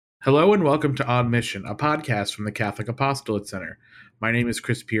Hello and welcome to On Mission, a podcast from the Catholic Apostolate Center. My name is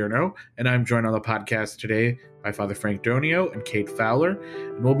Chris Pierno, and I'm joined on the podcast today by Father Frank Donio and Kate Fowler,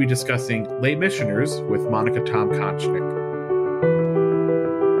 and we'll be discussing lay missioners with Monica Tomkonchnik.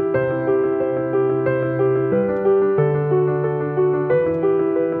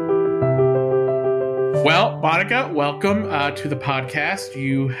 Well, Monica, welcome to the podcast.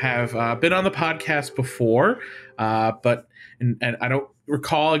 You have been on the podcast before, but I don't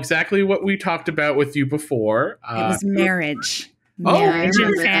recall exactly what we talked about with you before. It was marriage. Marriage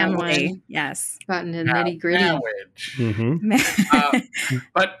and family. Yes. Gotten in nitty gritty.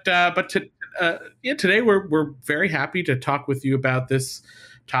 Today we're very happy to talk with you about this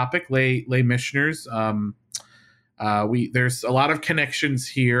topic, lay missioners. There's a lot of connections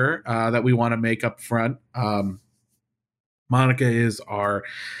here that we want to make up front. Monica is our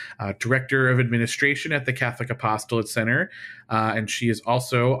Director of Administration at the Catholic Apostolate Center, and she is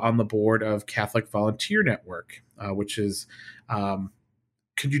also on the board of Catholic Volunteer Network, which is,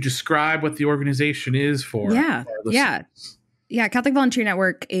 could you describe what the organization is for? Yeah. Catholic Volunteer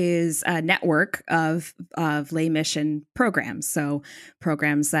Network is a network of lay mission programs. So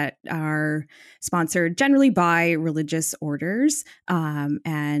programs that are sponsored generally by religious orders,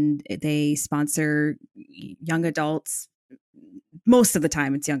 and they sponsor young adults. Most of the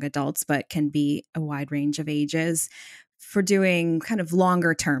time it's young adults, but can be a wide range of ages for doing kind of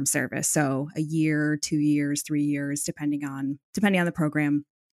longer term service. So a year, 2 years, 3 years, depending on the program.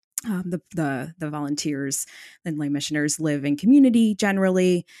 The volunteers and lay missioners live in community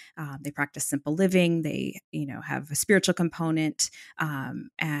generally. They practice simple living. They, have a spiritual component,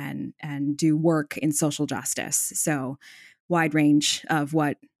 and do work in social justice. So wide range of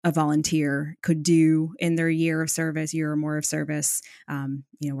what a volunteer could do in their year or more of service,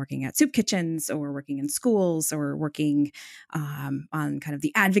 working at soup kitchens or working in schools or working on kind of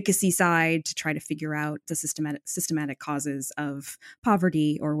the advocacy side to try to figure out the systematic causes of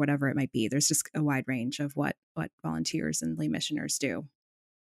poverty or whatever it might be. There's just a wide range of what volunteers and lay missioners do.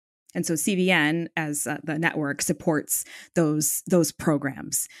 And so CVN, as the network, supports those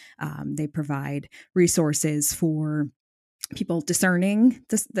programs. They provide resources for people discerning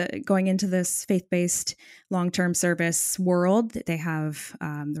going into this faith-based long-term service world. They have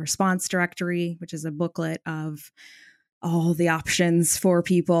the response directory, which is a booklet of all the options for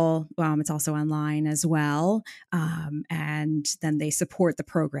people. It's also online as well. And then they support the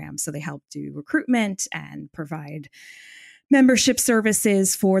program. So they help do recruitment and provide membership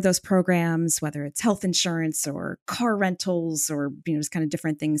services for those programs, whether it's health insurance or car rentals or, just kind of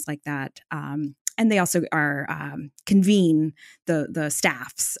different things like that. And they also convene the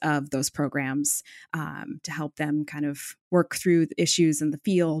staffs of those programs to help them kind of work through the issues in the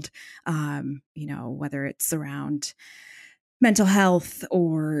field, whether it's around mental health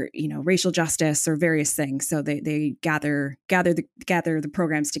or, racial justice or various things. So they gather the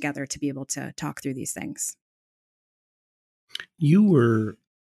programs together to be able to talk through these things. You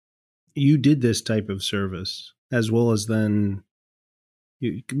did this type of service as well as then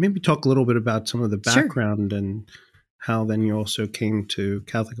you could maybe talk a little bit about some of the background. Sure. And how then you also came to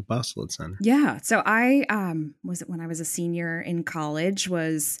Catholic Apostolate Center. Yeah. So I when I was a senior in college,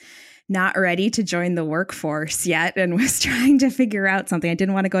 was not ready to join the workforce yet and was trying to figure out something. I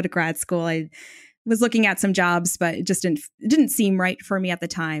didn't want to go to grad school. I was looking at some jobs, but it just didn't seem right for me at the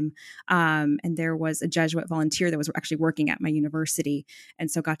time. And there was a Jesuit volunteer that was actually working at my university.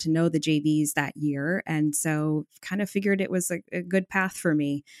 And so got to know the JVs that year. And so kind of figured it was a good path for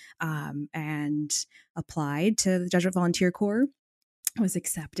me, and applied to the Jesuit Volunteer Corps. I was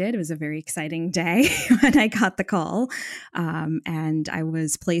accepted. It was a very exciting day when I got the call. And I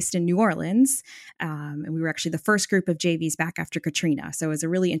was placed in New Orleans. And we were actually the first group of JVs back after Katrina. So it was a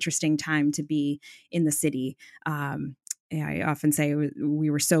really interesting time to be in the city. I often say we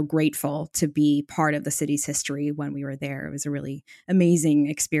were so grateful to be part of the city's history when we were there. It was a really amazing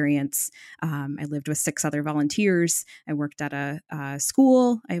experience. I lived with 6 other volunteers. I worked at a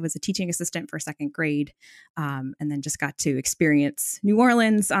school. I was a teaching assistant for 2nd grade, and then just got to experience New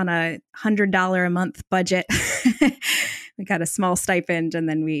Orleans on a $100 a month budget. We got a small stipend, and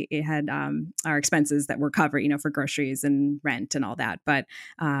then we had our expenses that were covered, for groceries and rent and all that. But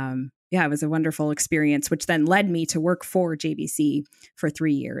it was a wonderful experience, which then led me to work for JVC for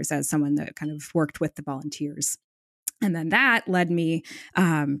 3 years as someone that kind of worked with the volunteers. And then that led me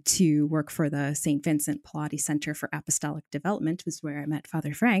to work for the St. Vincent Pilates Center for Apostolic Development, which was where I met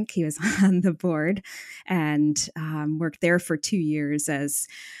Father Frank. He was on the board, and worked there for 2 years as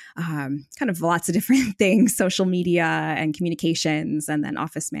kind of lots of different things, social media and communications, and then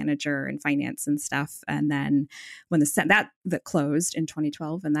office manager and finance and stuff. And then when that closed in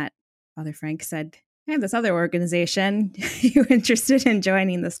 2012, and that Father Frank said, I have this other organization. You interested in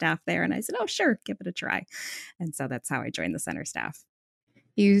joining the staff there? And I said, oh, sure, give it a try. And so that's how I joined the center staff.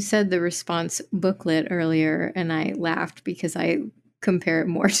 You said the response booklet earlier, and I laughed because I compare it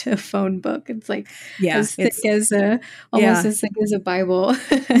more to a phone book. It's like as thick as almost as thick as a Bible.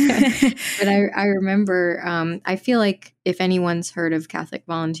 But I remember, I feel like if anyone's heard of Catholic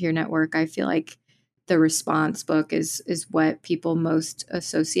Volunteer Network, I feel like the response book is what people most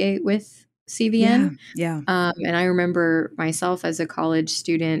associate with CVN. Yeah. And I remember myself as a college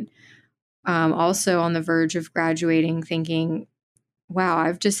student, also on the verge of graduating, thinking, wow,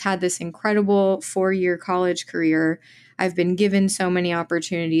 I've just had this incredible 4-year college career. I've been given so many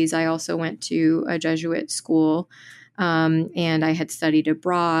opportunities. I also went to a Jesuit school, and I had studied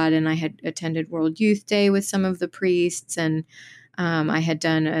abroad, and I had attended World Youth Day with some of the priests, and I had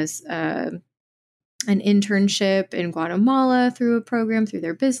done an internship in Guatemala through a program through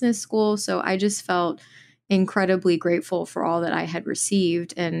their business school. So I just felt incredibly grateful for all that I had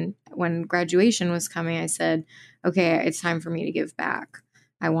received. And when graduation was coming, I said, okay, it's time for me to give back.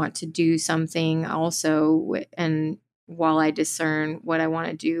 I want to do something also. And while I discern what I want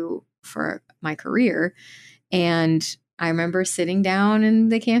to do for my career. And I remember sitting down in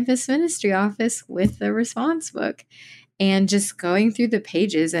the campus ministry office with the response book and just going through the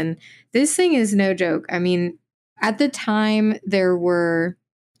pages. And this thing is no joke. I mean, at the time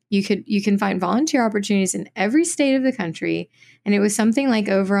you can find volunteer opportunities in every state of the country. And it was something like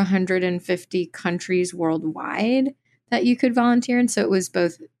over 150 countries worldwide that you could volunteer in. So it was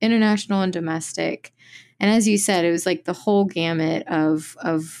both international and domestic. And as you said, it was like the whole gamut of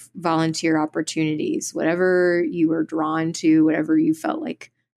volunteer opportunities, whatever you were drawn to, whatever you felt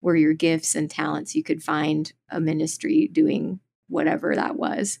like were your gifts and talents, you could find a ministry doing whatever that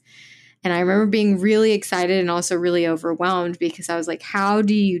was. And I remember being really excited and also really overwhelmed because I was like, how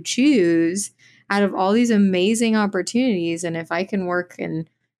do you choose out of all these amazing opportunities? And if I can work in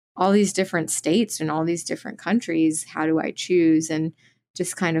all these different states and all these different countries, how do I choose? And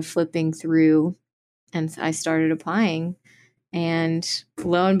just kind of flipping through, and I started applying. And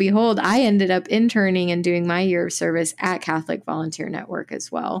lo and behold, I ended up interning and doing my year of service at Catholic Volunteer Network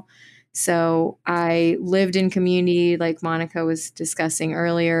as well. So I lived in community, like Monica was discussing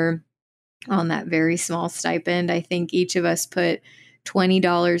earlier, on that very small stipend. I think each of us put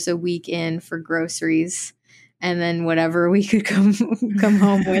 $20 a week in for groceries. And then whatever we could come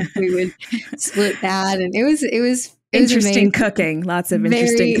home with, we would split that. And it was interesting cooking. Lots of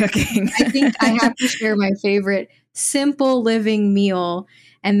interesting cooking. I think I have to share my favorite simple living meal.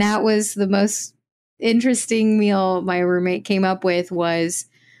 And that was the most interesting meal my roommate came up with, was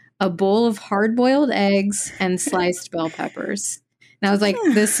a bowl of hard-boiled eggs and sliced bell peppers. And I was like,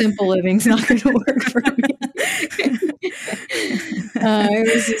 this simple living's not going to work for me.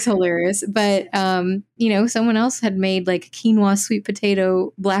 It was just hilarious. But, someone else had made like quinoa, sweet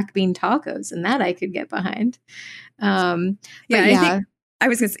potato, black bean tacos, and that I could get behind. I think I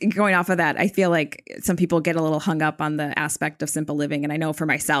was going off of that. I feel like some people get a little hung up on the aspect of simple living. And I know for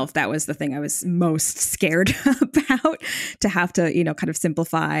myself, that was the thing I was most scared about, to have to, kind of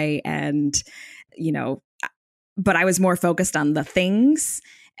simplify and, but I was more focused on the things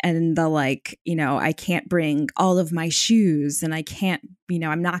and the I can't bring all of my shoes and I can't,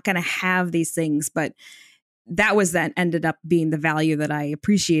 I'm not going to have these things. But that was that ended up being the value that I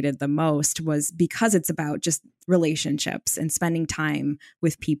appreciated the most, was because it's about just relationships and spending time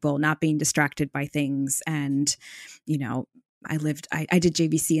with people, not being distracted by things. And, I did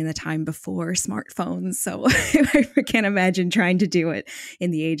JVC in the time before smartphones. So I can't imagine trying to do it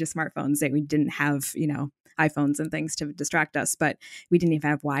in the age of smartphones. That we didn't have, iPhones and things to distract us, but we didn't even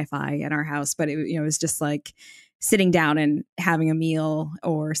have Wi-Fi in our house. But it was just like sitting down and having a meal,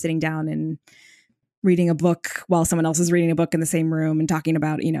 or sitting down and reading a book while someone else is reading a book in the same room and talking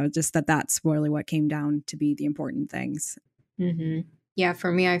about, just that's really what came down to be the important things. Mm-hmm. Yeah.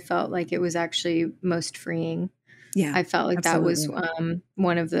 For me, I felt like it was actually most freeing. Yeah. I felt like absolutely. That was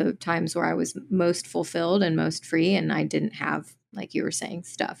one of the times where I was most fulfilled and most free. And I didn't have, like you were saying,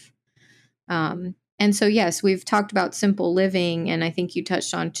 stuff. And so, yes, we've talked about simple living. And I think you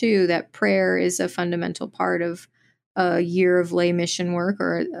touched on, too, that prayer is a fundamental part of a year of lay mission work,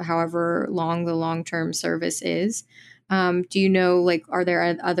 or however long the long-term service is. Do you know, are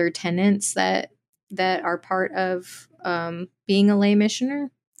there other tenets that are part of being a lay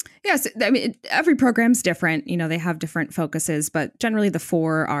missioner? Yes, I mean, every program's different. They have different focuses, but generally the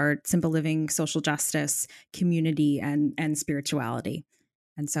four are simple living, social justice, community, and spirituality.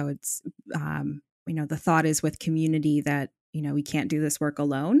 And so it's, the thought is with community that, we can't do this work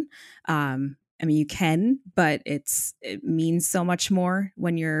alone. You can, but it means so much more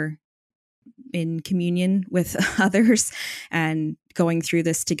when you're in communion with others and going through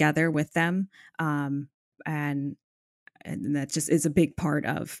this together with them. And that just is a big part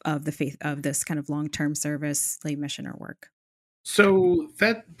of the faith of this kind of long-term service, lay missioner work. So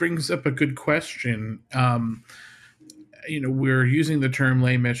that brings up a good question. We're using the term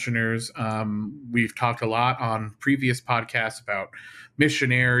lay missioners. We've talked a lot on previous podcasts about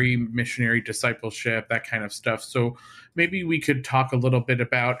missionary discipleship, that kind of stuff. So maybe we could talk a little bit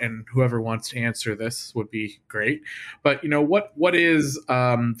about, and whoever wants to answer this would be great. But what is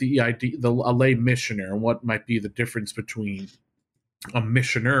the idea, a lay missioner, and what might be the difference between a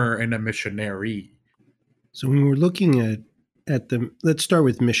missioner and a missionary? So when we're looking at let's start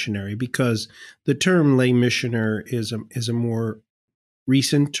with missionary, because the term lay missioner is a more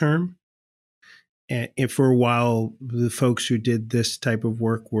recent term. And for a while, the folks who did this type of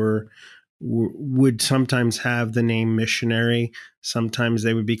work would sometimes have the name missionary. Sometimes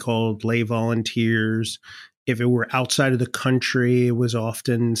they would be called lay volunteers. If it were outside of the country, it was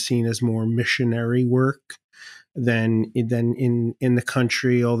often seen as more missionary work than in the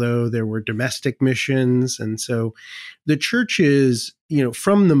country, although there were domestic missions. And so the churches,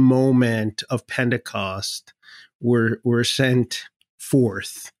 from the moment of Pentecost, were sent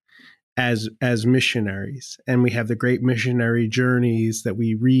forth as missionaries. And we have the great missionary journeys that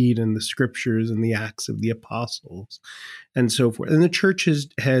we read in the scriptures and the Acts of the Apostles and so forth. And the church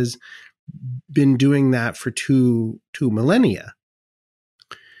has been doing that for two millennia.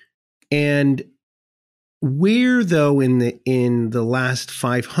 And where, though, in the last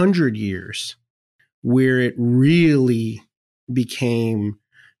 500 years, where it really became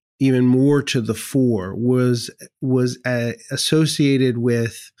even more to the fore was associated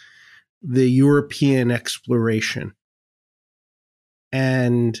with the European exploration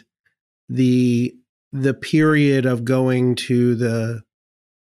and the period of going to the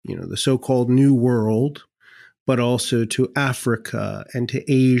so-called New World, but also to Africa and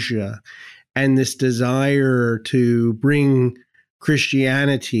to Asia, and this desire to bring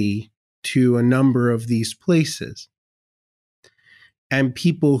Christianity to a number of these places. And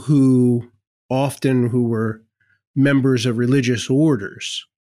people who were members of religious orders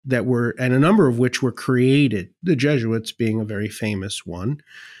and a number of which were created, the Jesuits being a very famous one,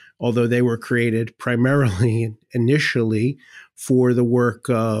 although they were created primarily initially for the work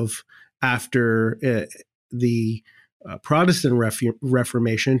of after the Protestant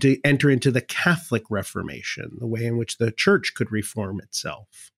Reformation to enter into the Catholic Reformation, the way in which the church could reform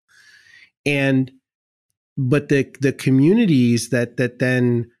itself. But the communities that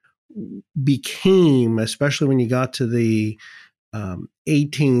then became, especially when you got to the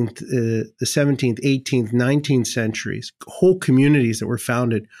 18th, the 17th, 18th, 19th centuries, whole communities that were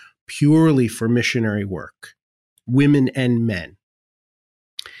founded purely for missionary work, women and men.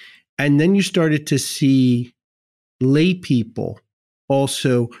 And then you started to see lay people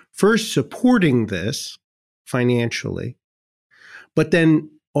also first supporting this financially, but then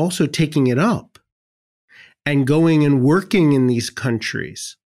also taking it up and going and working in these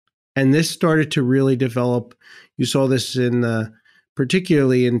countries. And this started to really develop. You saw this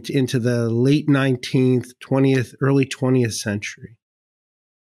particularly into the late 19th, 20th, early 20th century.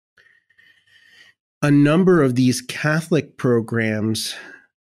 A number of these Catholic programs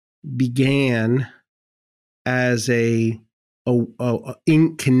began as in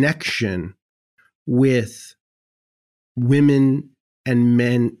connection with women and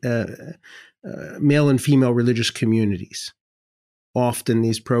men, male and female religious communities. Often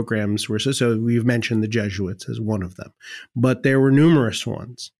these programs were, so we've mentioned the Jesuits as one of them, but there were numerous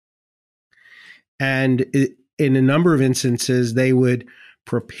ones. And in a number of instances, they would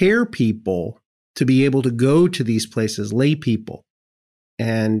prepare people to be able to go to these places, lay people,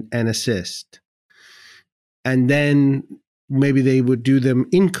 and assist. And then maybe they would do them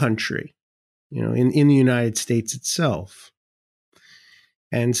in country, in the United States itself.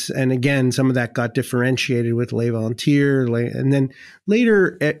 And again, some of that got differentiated with lay volunteer, and then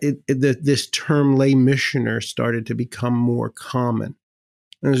later this term lay missioner started to become more common.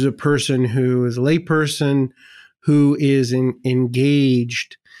 There's a person who is a lay person who is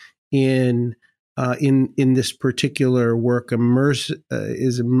engaged in this particular work, immerses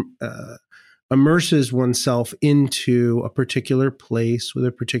oneself into a particular place with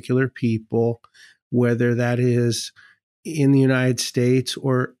a particular people, whether that is in the United States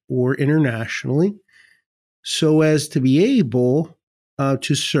or internationally, so as to be able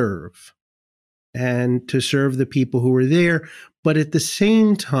to serve and to serve the people who are there. But at the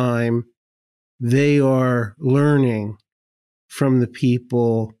same time, they are learning from the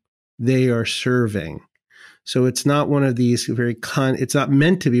people they are serving. So it's not one of these it's not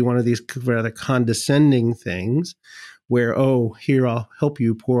meant to be one of these rather condescending things where, oh, here, I'll help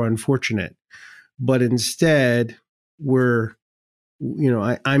you, poor unfortunate. But instead, I'm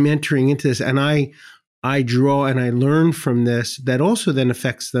entering into this, and I draw and I learn from this. That also then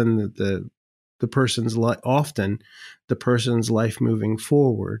affects then the person's life, often the person's life moving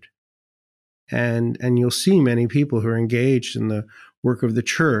forward. And you'll see many people who are engaged in the work of the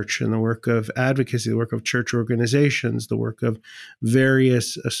church and the work of advocacy, the work of church organizations, the work of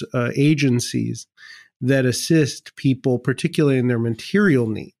various agencies that assist people, particularly in their material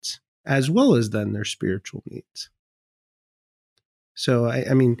needs, as well as then their spiritual needs. So,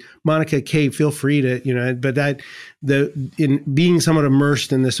 I mean, Monica, Kate, feel free to, but in being somewhat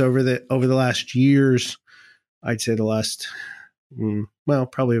immersed in this over the last years, I'd say the last,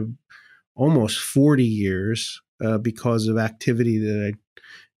 probably almost 40 years, because of activity that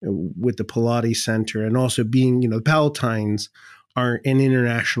with the Pilates Center, and also being, the Palatines are an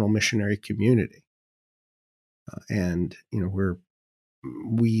international missionary community. And,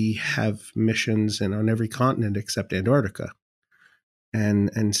 we have missions on every continent except Antarctica,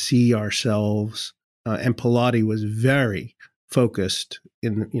 and see ourselves. And Pilates was very focused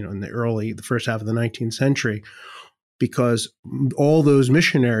in the first half of the 19th century, because all those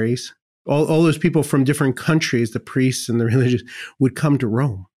missionaries, all those people from different countries, the priests and the religious, would come to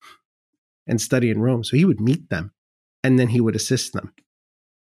Rome and study in Rome. So he would meet them, and then he would assist them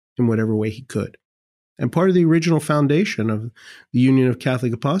in whatever way he could. And part of the original foundation of the Union of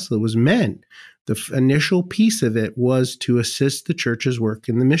Catholic Apostolate was meant, the initial piece of it was to assist the church's work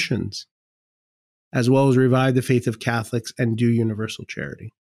in the missions, as well as revive the faith of Catholics and do universal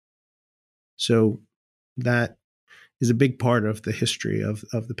charity. So that is a big part of the history of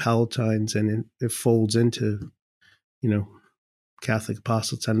the Palatines, and it folds into, Catholic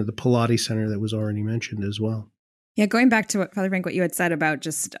Apostolate Center, the Pilates Center that was already mentioned as well. Yeah, going back to Father Frank, what you had said about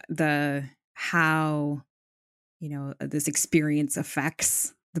just how, this experience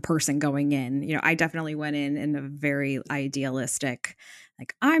affects the person going in. I definitely went in a very idealistic,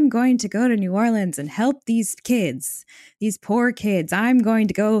 like, I'm going to go to New Orleans and help these kids, these poor kids. I'm going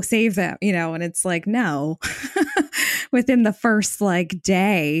to go save them, and it's like, no. Within the first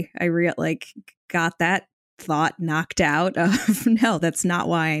day, I got that thought knocked out of, no, that's not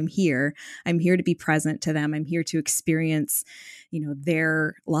why I'm here. I'm here to be present to them. I'm here to experience,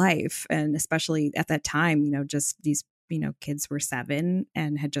 their life. And especially at that time, just these, kids were 7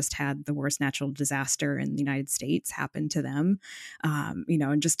 and had just had the worst natural disaster in the United States happen to them,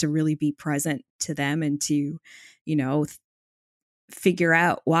 and just to really be present to them and to, figure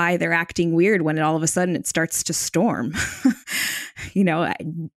out why they're acting weird when all of a sudden it starts to storm.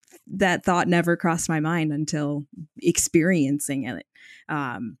 That thought never crossed my mind until experiencing it.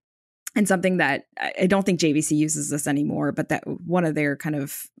 And something that I don't think JVC uses this anymore, but that one of their kind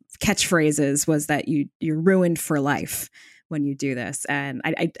of catchphrases was that you're ruined for life when you do this. And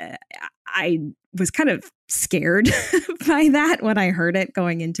I was kind of scared by that when I heard it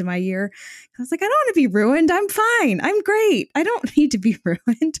going into my year. I was like, I don't want to be ruined. I'm fine. I'm great. I don't need to be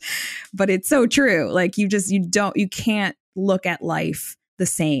ruined. But it's so true. Like, you can't look at life the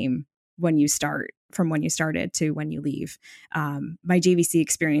same when you start, from when you started to when you leave. My JVC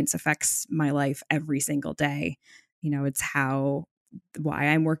experience affects my life every single day. It's why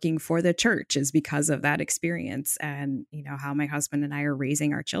I'm working for the church is because of that experience. And, how my husband and I are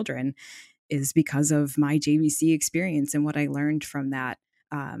raising our children is because of my JVC experience and what I learned from that.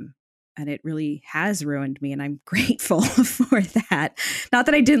 And it really has ruined me, and I'm grateful for that. Not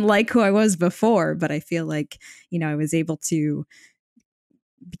that I didn't like who I was before, but I feel like, I was able to,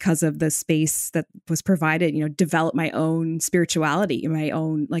 because of the space that was provided, develop my own spirituality, my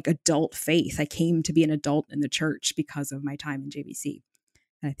own adult faith. I came to be an adult in the church because of my time in JVC.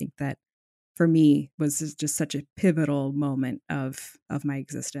 And I think that for me was just such a pivotal moment of my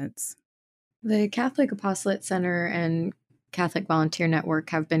existence. The Catholic Apostolate Center and Catholic Volunteer Network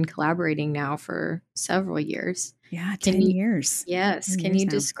have been collaborating now for several years. Yeah, 10 years. Yes. Can you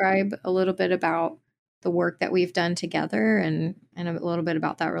describe a little bit about the work that we've done together and a little bit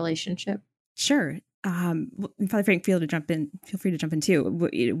about that relationship? Sure. Father Frank, feel free to jump in too.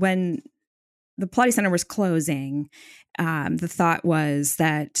 When the Pilates Center was closing, the thought was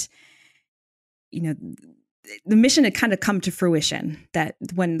that, the mission had kind of come to fruition, that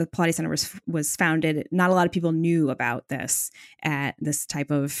when the Pilates Center was founded, not a lot of people knew about this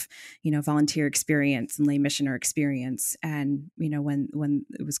type of, volunteer experience and lay missioner experience. And, when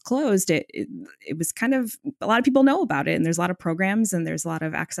it was closed, it was kind of, a lot of people know about it, and there's a lot of programs and there's a lot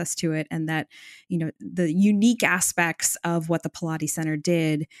of access to it. And that, the unique aspects of what the Pilates Center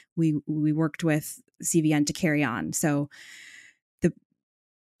did, we worked with CVN to carry on. So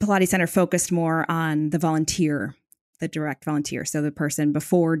Pilates Center focused more on the direct volunteer. So the person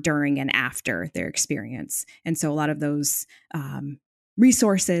before, during, and after their experience. And so a lot of those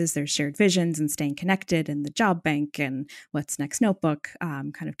resources, there's shared visions and staying connected and the job bank and What's Next Notebook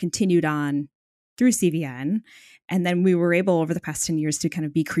kind of continued on through CVN. And then we were able over the past 10 years to kind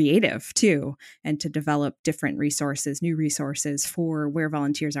of be creative too, and to develop different resources, new resources for where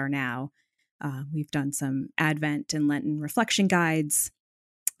volunteers are now. We've done some Advent and Lenten reflection guides.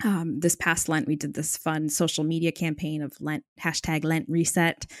 This past Lent, we did this fun social media campaign of Lent,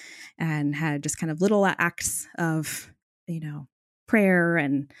 #LentReset, and had just kind of little acts of, prayer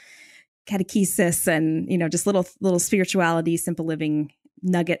and catechesis and, just little spirituality, simple living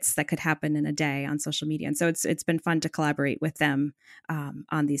nuggets that could happen in a day on social media. And so it's been fun to collaborate with them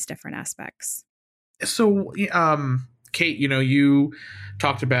on these different aspects. So, Kate, you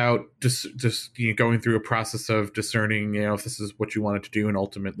talked about just going through a process of discerning, if this is what you wanted to do, and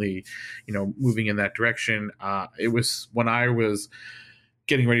ultimately, moving in that direction. It was when I was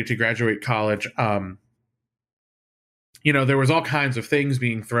getting ready to graduate college. There was all kinds of things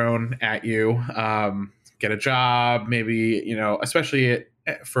being thrown at you. Get a job, maybe, especially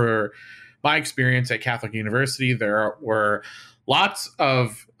for my experience at Catholic University, there were lots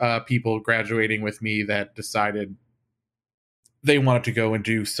of people graduating with me that decided they wanted to go and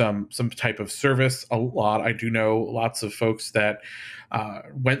do some type of service. I do know lots of folks that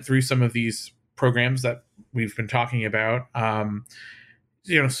went through some of these programs that we've been talking about.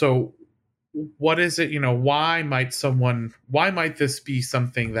 So what is it, why might this be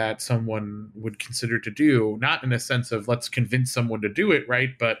something that someone would consider to do? Not in a sense of let's convince someone to do it, right?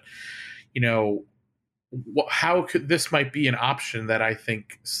 But, how could this might be an option that I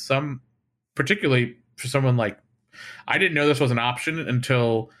think particularly for someone like, I didn't know this was an option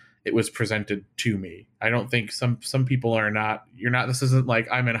until it was presented to me. I don't think some people this isn't like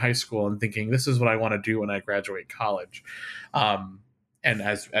I'm in high school and thinking this is what I want to do when I graduate college. And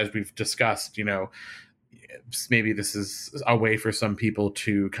as we've discussed, maybe this is a way for some people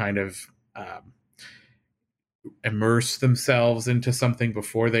to kind of immerse themselves into something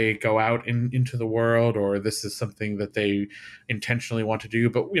before they go out into the world, or this is something that they intentionally want to do.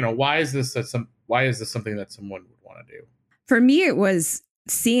 But why is this something that someone would want to do? For me, it was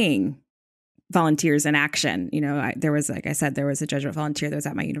seeing volunteers in action. There was, like I said, there was a Jesuit volunteer that was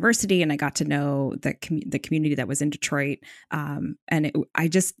at my university, and I got to know the community that was in Detroit. And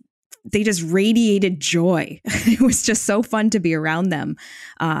they just radiated joy. It was just so fun to be around them.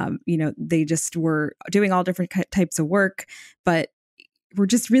 They just were doing all different types of work, but were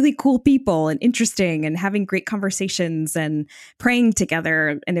just really cool people and interesting and having great conversations and praying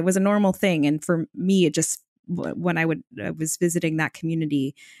together. And it was a normal thing. And for me, it just, when I was visiting that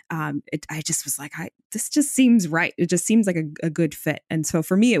community, I just was like, this just seems right. It just seems like a good fit. And so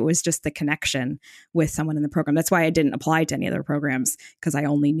for me, it was just the connection with someone in the program. That's why I didn't apply to any other programs, because I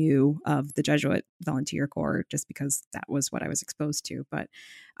only knew of the Jesuit Volunteer Corps just because that was what I was exposed to. But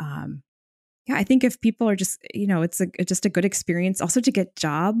I think if people are just, it's just a good experience also to get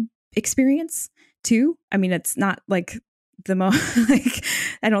job experience too. I mean, it's not like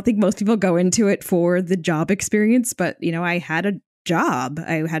I don't think most people go into it for the job experience, but I had a job.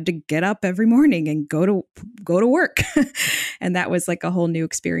 I had to get up every morning and go to work. And that was like a whole new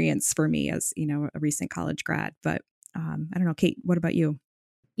experience for me as, a recent college grad. But I don't know, Kate, what about you?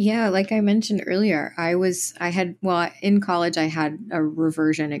 Yeah, like I mentioned earlier, in college, I had a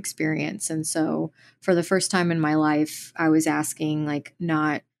reversion experience. And so for the first time in my life, I was asking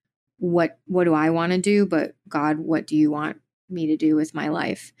not what do I want to do, but God, what do you want me to do with my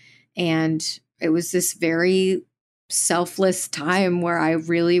life? And it was this very selfless time where I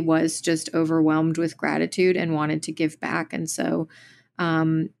really was just overwhelmed with gratitude and wanted to give back. And so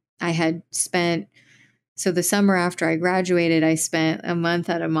I had spent, the summer after I graduated, I spent a month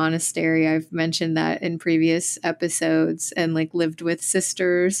at a monastery. I've mentioned that in previous episodes, and lived with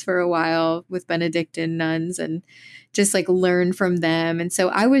sisters for a while with Benedictine nuns and just learn from them. And so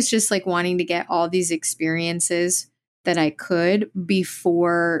I was just wanting to get all these experiences that I could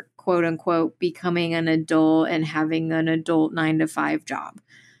before, quote unquote, becoming an adult and having an adult 9-to-5 job.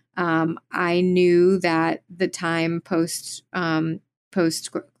 I knew that the time post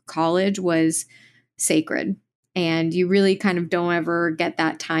college was sacred. And you really kind of don't ever get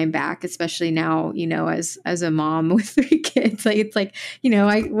that time back, especially now, as a mom with 3 kids. Like, it's like,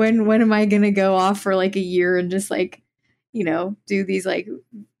 when am I going to go off for like a year and just like, do these like,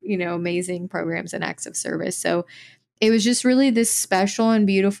 amazing programs and acts of service. So it was just really this special and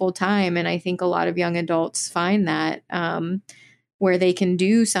beautiful time. And I think a lot of young adults find that where they can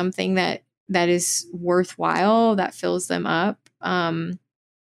do something that is worthwhile, that fills them up.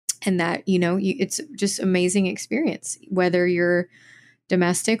 And that, it's just amazing experience, whether you're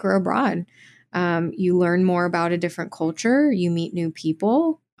domestic or abroad. You learn more about a different culture. You meet new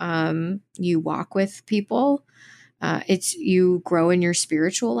people. You walk with people. You grow in your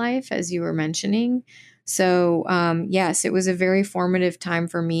spiritual life, as you were mentioning. So, yes, it was a very formative time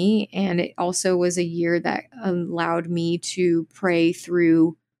for me. And it also was a year that allowed me to pray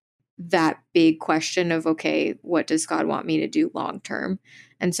through that big question of, okay, what does God want me to do long term?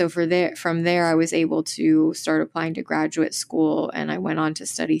 And so from there, I was able to start applying to graduate school, and I went on to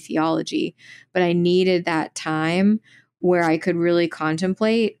study theology. But I needed that time where I could really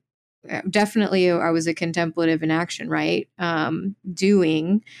contemplate. Definitely, I was a contemplative in action, right?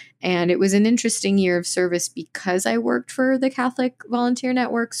 Doing. And it was an interesting year of service because I worked for the Catholic Volunteer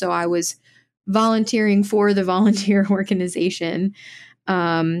Network. So I was volunteering for the volunteer organization.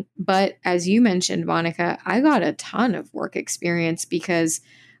 But as you mentioned, Monica, I got a ton of work experience because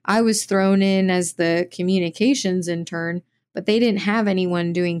I was thrown in as the communications intern, but they didn't have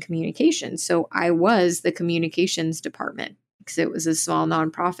anyone doing communications. So I was the communications department because it was a small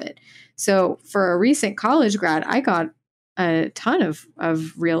nonprofit. So for a recent college grad, I got a ton of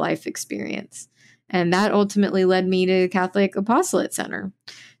real life experience. And that ultimately led me to Catholic Apostolate Center.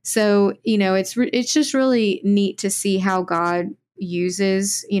 So, it's just really neat to see how God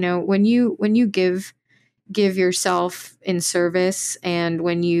uses, when you give yourself in service, and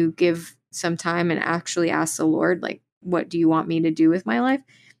when you give some time and actually ask the Lord, like, what do you want me to do with my life?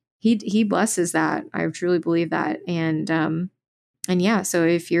 He blesses that. I truly believe that. And yeah, so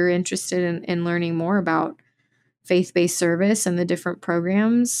if you're interested in learning more about faith-based service and the different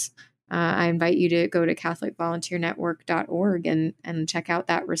programs, I invite you to go to CatholicVolunteerNetwork.org and check out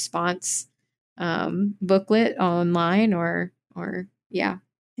that response booklet online or yeah.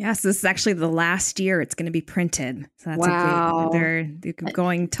 Yes, this is actually the last year it's going to be printed. So that's wow. They're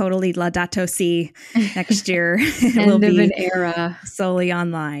going totally Laudato Si next year. It will be an era solely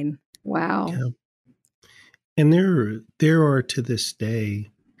online. Wow. Yeah. And there are to this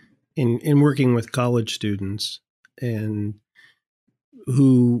day in working with college students and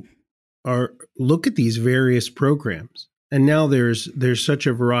who look at these various programs. And now there's such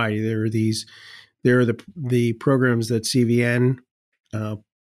a variety. There are the programs that CVN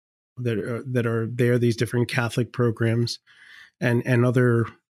that are there, these different Catholic programs and other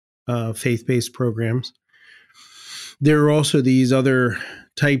faith-based programs. There are also these other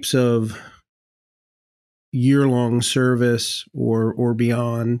types of year-long service or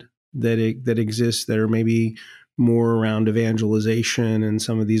beyond that exists that are maybe more around evangelization and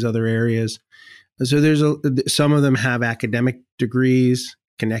some of these other areas. So some of them have academic degrees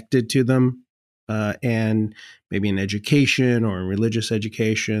connected to them, and maybe in education or in religious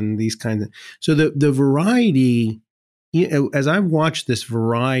education, these kinds of. So the variety, as I've watched this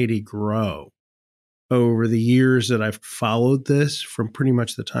variety grow over the years that I've followed this, from pretty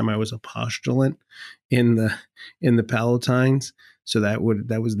much the time I was a postulant in the Palatines, so that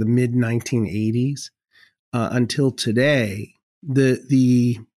was the mid 1980s, until today,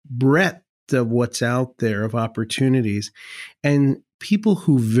 the breadth of what's out there of opportunities, and people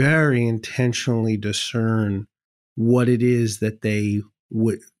who very intentionally discern what it is that they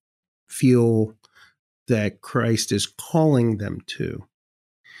would feel that Christ is calling them to,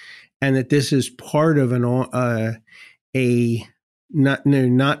 and that this is part of not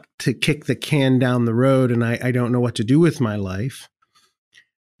to kick the can down the road and I don't know what to do with my life,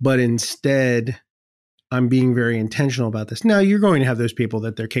 but instead I'm being very intentional about this. Now, you're going to have those people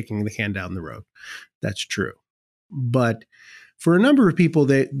that they're kicking the can down the road. That's true. But for a number of people,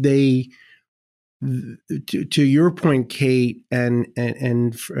 they to your point, Kate, and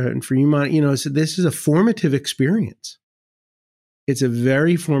for you, Mon, so this is a formative experience. It's a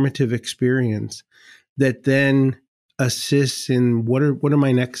very formative experience that then assists in what are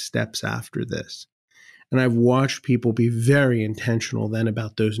my next steps after this. And I've watched people be very intentional then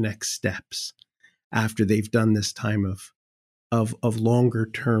about those next steps after they've done this time of longer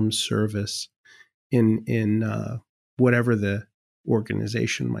term service in whatever the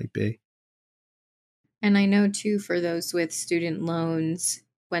organization might be. And I know too, for those with student loans,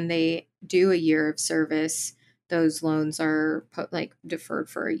 when they do a year of service, those loans are deferred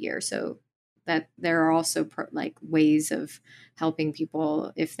for a year. So that there are also like ways of helping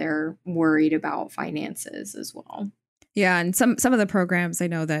people if they're worried about finances as well. Yeah, and some of the programs I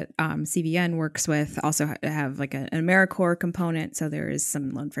know that CVN works with also have like an AmeriCorps component, so there is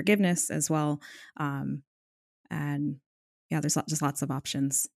some loan forgiveness as well, and yeah, there's just lots of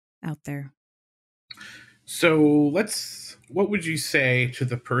options out there. So what would you say to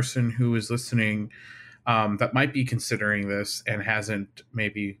the person who is listening that might be considering this and hasn't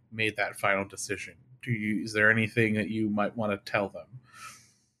maybe made that final decision? Is there anything that you might want to tell them?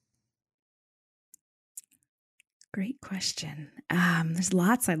 Great question. There's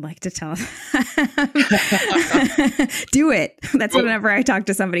lots I'd like to tell. Do it. That's whenever I talk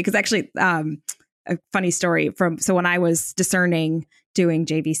to somebody, because actually, a funny story so when I was discerning doing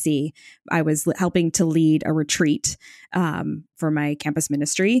JVC, I was helping to lead a retreat for my campus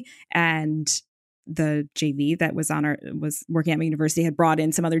ministry, and the JV that was working at my university had brought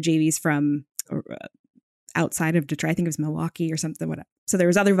in some other JVs from outside of Detroit. I think it was Milwaukee or something. Whatever. So there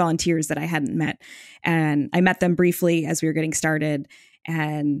was other volunteers that I hadn't met, and I met them briefly as we were getting started.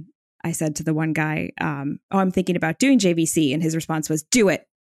 And I said to the one guy, I'm thinking about doing JVC. And his response was, do it.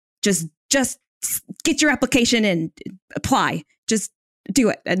 Just get your application and apply. Just do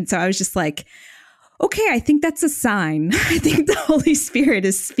it. And so I was just like, okay, I think that's a sign. I think the Holy Spirit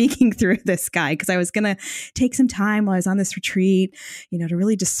is speaking through this guy, because I was going to take some time while I was on this retreat, to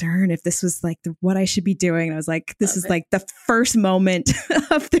really discern if this was like what I should be doing. And I was like, this is like the first moment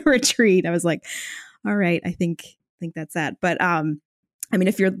of the retreat. I was like, all right, I think that's that. But I mean,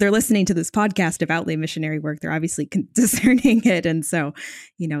 if they're listening to this podcast about lay missionary work, they're obviously discerning it. And so,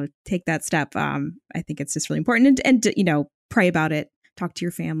 take that step. I think it's just really important, and pray about it, talk to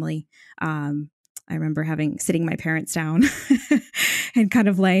your family. I remember sitting my parents down and kind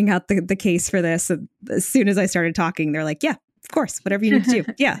of laying out the case for this. And as soon as I started talking, they're like, yeah, of course, whatever you need to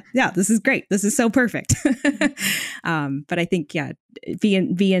do. Yeah, this is great. This is so perfect. But I think, be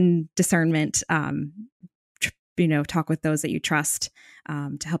in discernment, talk with those that you trust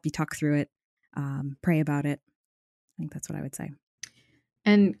to help you talk through it, pray about it. I think that's what I would say.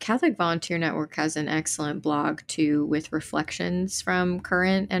 And Catholic Volunteer Network has an excellent blog too, with reflections from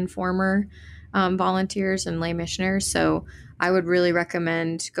current and former volunteers and lay missioners. So I would really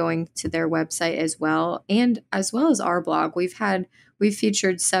recommend going to their website as well. And as well as our blog, we've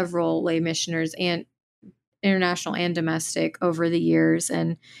featured several lay missioners, and international and domestic, over the years.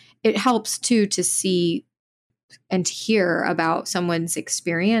 And it helps too to see and to hear about someone's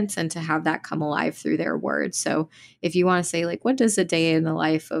experience and to have that come alive through their words. So if you want to say, like, what does a day in the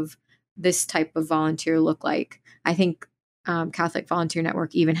life of this type of volunteer look like? I think Catholic Volunteer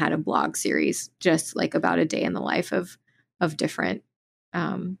Network even had a blog series just like about a day in the life of different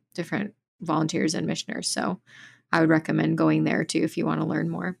volunteers and missioners. So I would recommend going there too if you want to learn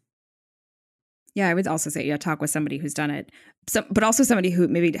more. Yeah, I would also say, talk with somebody who's done it, but also somebody who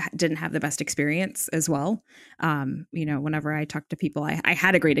maybe didn't have the best experience as well. Whenever I talk to people, I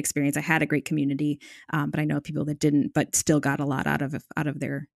had a great experience. I had a great community, but I know people that didn't, but still got a lot out of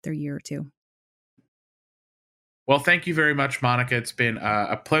their year or two. Well, thank you very much, Monica. It's been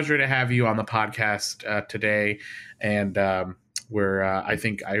a pleasure to have you on the podcast today. And I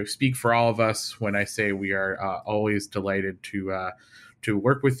think I speak for all of us when I say we are always delighted to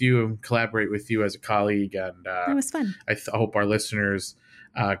work with you and collaborate with you as a colleague. And it was fun. I hope our listeners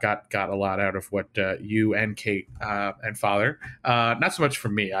got a lot out of what you and Kate and Father, not so much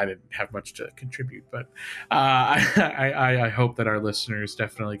from me. I didn't have much to contribute, but I hope that our listeners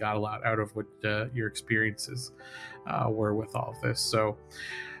definitely got a lot out of what your experiences were with all of this. So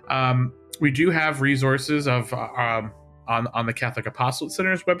we do have resources of on the Catholic Apostolate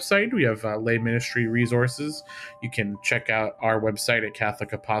Center's website. We have lay ministry resources. You can check out our website at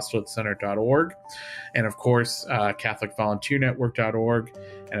CatholicApostolatecenter.org. And of course, CatholicVolunteerNetwork.org.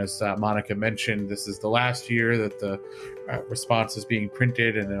 And as Monica mentioned, this is the last year that the response is being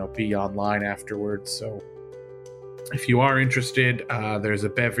printed, and it'll be online afterwards. So if you are interested, there's a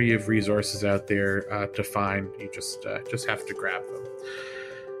bevy of resources out there to find. You just have to grab them.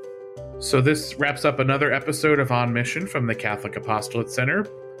 So this wraps up another episode of On Mission from the Catholic Apostolate Center.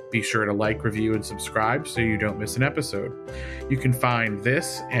 Be sure to like, review, and subscribe so you don't miss an episode. You can find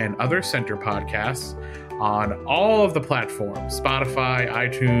this and other Center podcasts on all of the platforms, Spotify,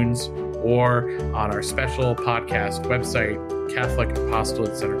 iTunes, or on our special podcast website,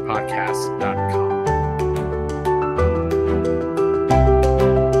 CatholicApostolateCenterPodcast.com.